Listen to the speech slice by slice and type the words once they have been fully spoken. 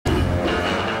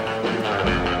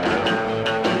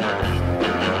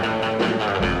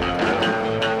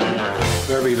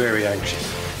anxious.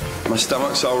 My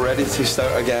stomach's all ready to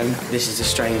start again. This is the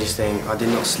strangest thing. I did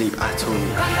not sleep at all.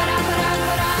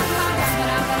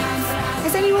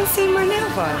 Has anyone seen my nail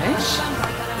varnish?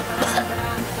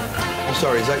 I'm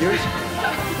sorry, is that yours?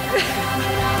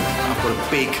 I've got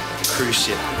a big cruise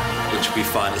ship, which will be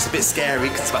fine. It's a bit scary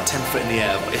because it's about 10 foot in the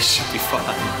air, but it should be fine.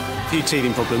 A few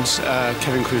teething problems.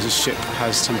 Kevin Cruise's ship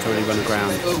has temporarily run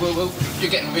aground. Well,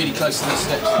 you're getting really close to the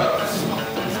steps.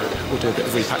 We'll do a bit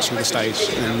of repatching of the stage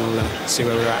and then we'll see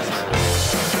where we're at.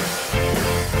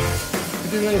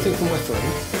 You doing anything for my friend?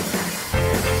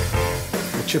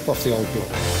 We'll chip off the old block.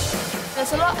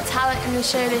 There's a lot of talent in the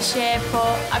show this year,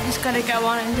 but I've just got to go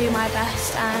on and do my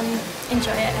best and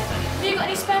enjoy it. Have you got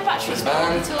any spare batteries for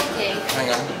walkie-talkie? Hang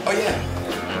on. Oh, yeah.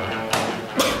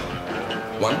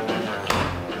 One.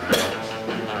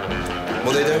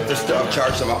 Will they do? Just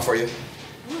charge them up for you.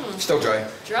 Still dry.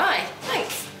 Dry?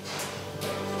 Thanks.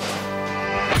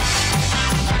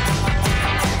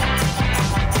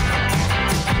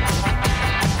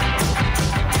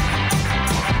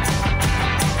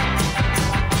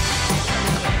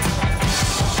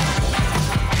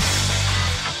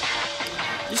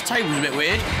 This table's a bit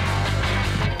weird.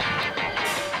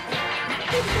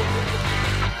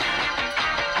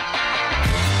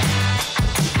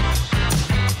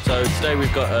 So today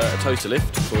we've got a toaster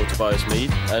lift for Tobias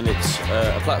Mead, and it's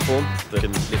a platform that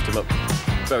can lift him up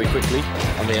very quickly.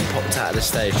 I'm being popped out of the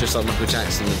stage just like Michael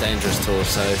Jackson the Dangerous Tour,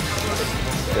 so I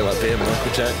feel like being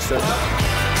Michael Jackson.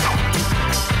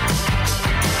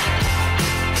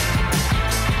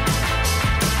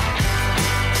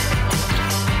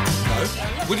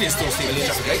 We didn't still see the lead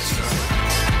up the gates.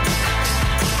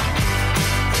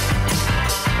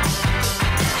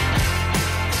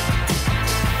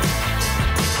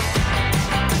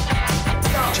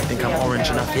 Do you think I'm orange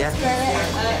enough yet?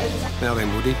 Now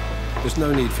then, Woody, there's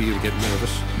no need for you to get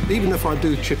nervous. Even if I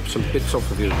do chip some bits off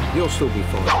of you, you'll still be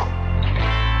fine.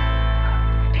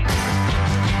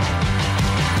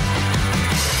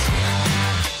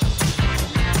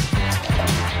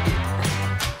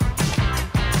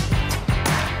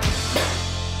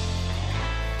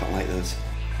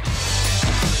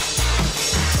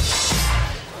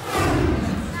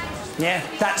 Yeah,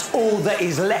 that's all that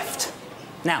is left.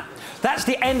 Now, that's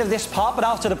the end of this part, but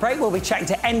after the break, we'll be chatting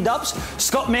to N-Dubs,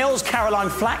 Scott Mills, Caroline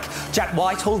Flack, Jack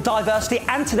Whitehall, Diversity,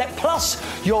 Antoinette, plus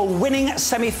your winning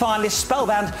semi-finalist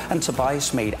Spellbound and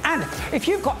Tobias Mead. And if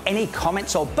you've got any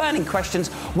comments or burning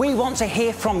questions, we want to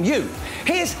hear from you.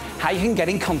 Here's how you can get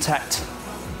in contact.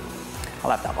 I'll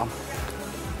have that one.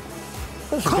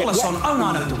 Call us on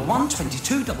 09011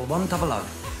 22 1100.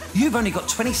 You've only got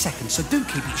 20 seconds, so do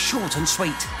keep it short and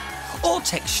sweet. Or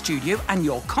text studio and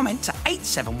your comment to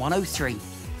 87103.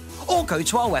 Or go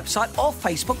to our website or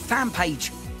Facebook fan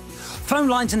page. Phone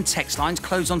lines and text lines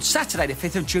close on Saturday the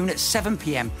 5th of June at 7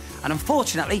 p.m. And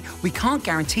unfortunately, we can't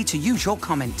guarantee to use your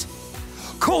comment.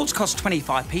 Calls cost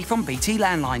 25p from BT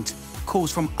landlines.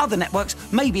 Calls from other networks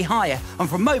may be higher, and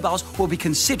from mobiles will be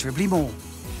considerably more.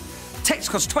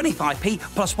 Text costs 25p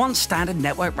plus one standard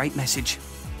network rate message.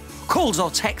 Calls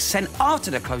or texts sent after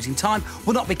the closing time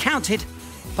will not be counted,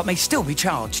 but may still be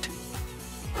charged.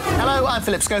 Hello, I'm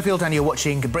Philip Schofield and you're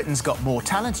watching Britain's Got More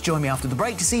Talent. Join me after the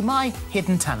break to see my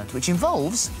hidden talent, which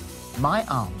involves my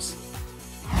arms.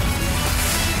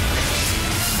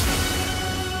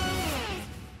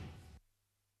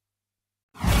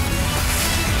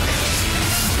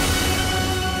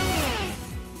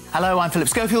 Hello, I'm Philip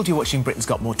Schofield. You're watching Britain's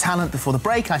Got More Talent. Before the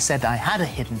break, I said I had a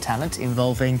hidden talent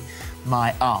involving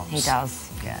my arms. He does.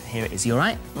 Yeah, here it is. You all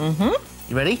right? Mm-hmm.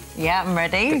 You ready? Yeah, I'm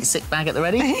ready. Get your sick bag at the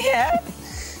ready? Yeah.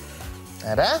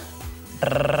 Ta-da.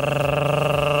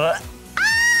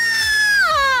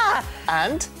 Ah!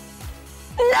 And?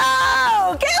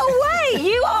 No! Get away!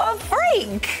 You are a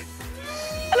freak!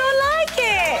 I don't like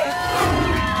it!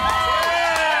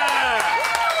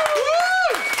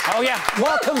 Oh, yeah.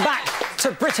 Welcome back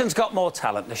to Britain's Got More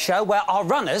Talent, the show where our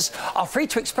runners are free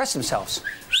to express themselves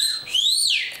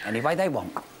any way they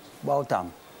want. Well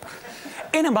done.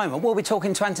 In a moment, we'll be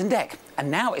talking to Anton Deck.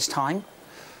 And now it's time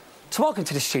to welcome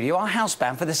to the studio our house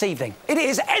band for this evening. It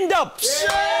is N-Dubs!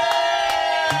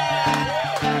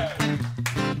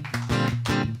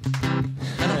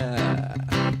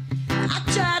 I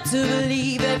try to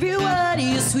believe every word of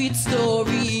your sweet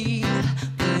story,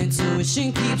 but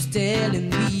intuition keeps telling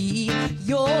me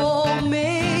you're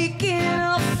making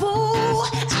a fool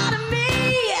out of me.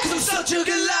 'Cause I'm such a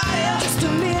good liar. Just a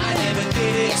minute. I never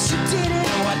did it. Yes, you did it.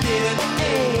 No, I didn't.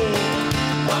 Hey,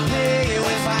 I'm playing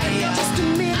with fire. Just a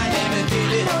minute. I never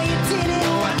did it. No, you didn't.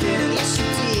 No, I didn't. Yes, you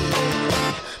did.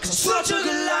 'Cause I'm such a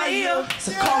good liar.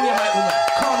 So call me a white woman.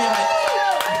 Call me a white.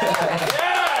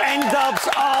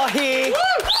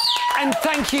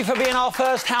 thank you for being our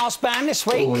first house band this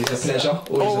week. Always a pleasure.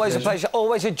 Always a pleasure.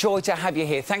 Always a joy to have you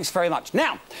here. Thanks very much.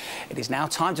 Now, it is now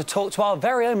time to talk to our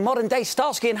very own modern-day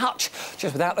Starsky and Hutch,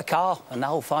 just without the car and the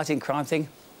whole fighting crime thing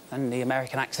and the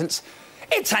American accents.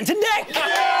 It's Ant and Dec!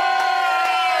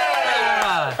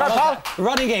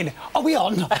 Running in. Are we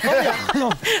on?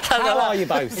 How are you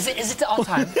both? Is it on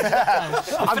time?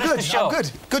 I'm good. I'm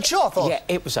good. Good show, I thought. Yeah,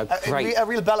 it was a great... A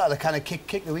real belter to kind of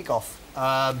kick the week off.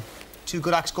 Two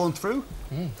good acts going through.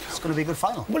 It's going to be a good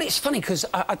final. Well, it's funny because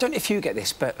I don't know if you get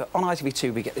this, but on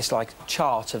ITV2 we get this like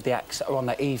chart of the acts that are on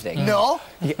that evening. No,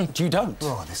 you don't.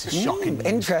 Oh, this is shocking.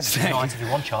 Interesting. No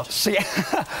ITV1 chart. So, yeah,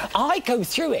 I go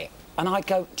through it and I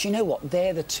go, do you know what?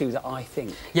 They're the two that I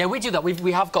think. Yeah, we do that.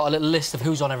 We have got a little list of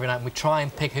who's on every night, and we try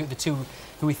and pick the two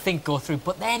who we think go through.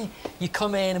 But then you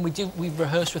come in and we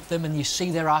rehearse with them, and you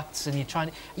see their acts, and you're trying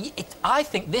to. I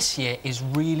think this year is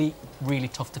really, really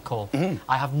tough to call.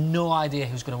 I have no idea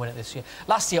who's going to win it this year.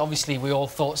 Last year, obviously, we all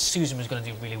thought Susan was going to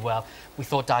do really well. We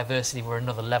thought Diversity were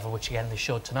another level, which again they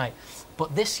showed tonight.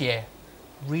 But this year,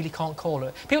 really can't call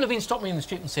it. People have been stopping me in the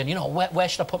street and saying, you know, where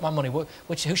should I put my money? Who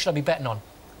should I be betting on?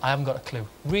 I haven't got a clue.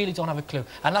 Really don't have a clue.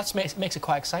 And that makes it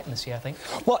quite exciting this year, I think.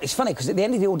 Well, it's funny, because at the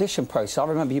end of the audition process, I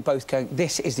remember you both going,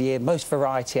 this is the year, most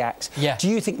variety acts. Yeah. Do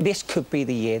you think this could be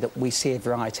the year that we see a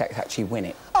variety act actually win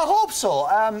it? I hope so.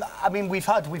 I mean, we've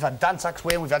had dance acts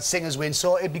win, we've had singers win,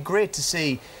 so it'd be great to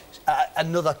see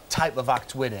another type of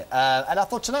act win it. And I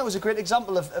thought tonight was a great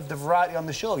example of the variety on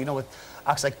the show, you know, with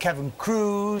acts like Kevin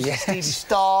Cruz, Stevie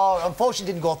Starr.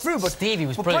 Unfortunately, didn't go through, but Stevie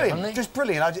was brilliant, wasn't he? Just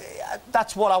brilliant.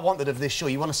 That's what I wanted of this show.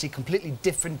 You want to see completely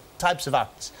different types of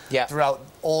acts throughout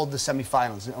all the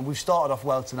semi-finals, and we've started off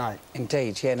well tonight.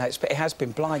 Indeed, yeah, no, it has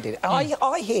been blinded.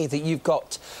 I hear that you've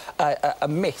got a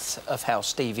myth of how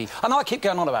Stevie... And I keep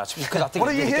going on about it because I think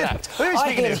what it's are you really hearing? good act.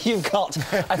 I hear that you've got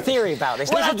a theory about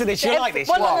this. Listen to this, you like this.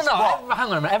 Well, no.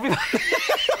 Hang on a minute.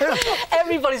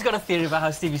 Everybody's got a theory about how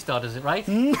Stevie Starr does it, right?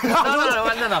 No.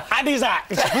 And his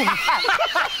act.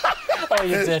 Oh,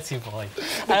 you dirty boy.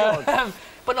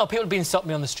 But no, people have been stopping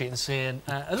me on the street and saying...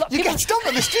 you get stopped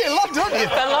on the street a lot, don't you?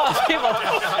 A lot of people.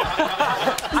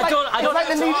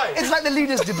 It's like the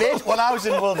leaders' debate when I was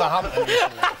in Wolverhampton.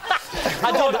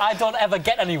 I don't ever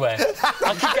get anywhere.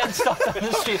 I keep getting stopped on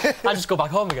the street. I just go back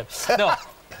home again. No.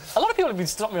 A lot of people have been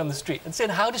stopping me on the street and saying,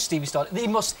 how does Stevie Starr... He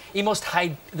must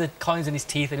hide the coins in his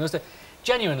teeth, and he must...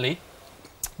 Genuinely,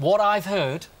 what I've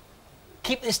heard,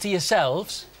 keep this to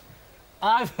yourselves,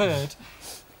 I've heard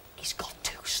he's got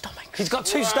two stomachs. He's got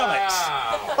two stomachs.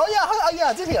 Oh, yeah,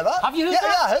 I did hear that. Have you heard that?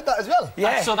 Yeah, I heard that as well.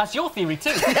 Yeah. So that's your theory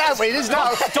too. Yeah, but it is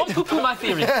now. Don't poo-poo my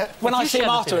theory. When I see him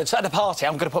afterwards at the party,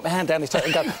 I'm going to put my hand down his throat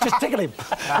and go, just tickle him.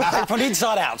 From the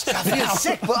inside out. I feel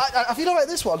sick, but I feel all right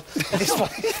this one. This one.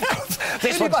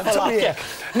 This one's full up. Yeah.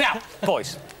 Now,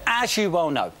 boys, as you well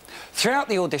know, throughout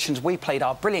the auditions, we played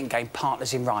our brilliant game,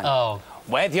 Partners in Rhyme. Oh.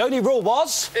 Where the only rule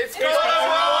was... It's got to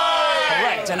rhyme!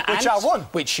 Correct. And which I won.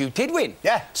 Which you did win.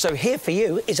 Yeah. So here for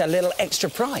you is a little extra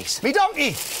prize. Me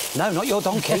donkey! No, not your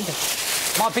donkey.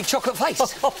 My big chocolate face. You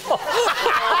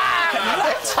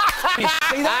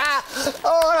see that?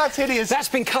 Oh, that's hideous. That's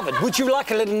been covered. Would you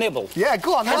like a little nibble? Yeah,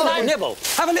 go on. Have a little nibble.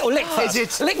 Have a little lick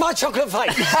first. Lick my chocolate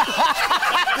face.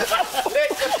 Lick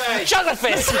the face. Chocolate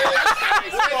face. Lick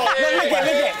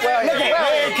it.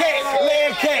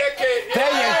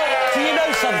 There you go. Do you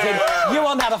know something? You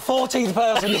are now the 14th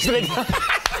person listening.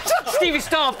 Stevie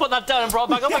Starr put that down and brought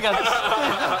it back up again.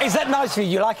 Is that nice for you?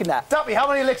 You liking that? Duppy, how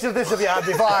many licks of this have you had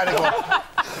before I had to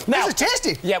go? Now, this is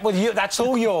tasty. Yeah, well, that's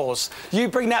all yours. You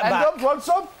bring that back. Want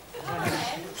some?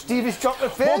 Stevie's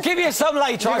chocolate face? We'll give you some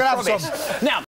later, I promise. Now,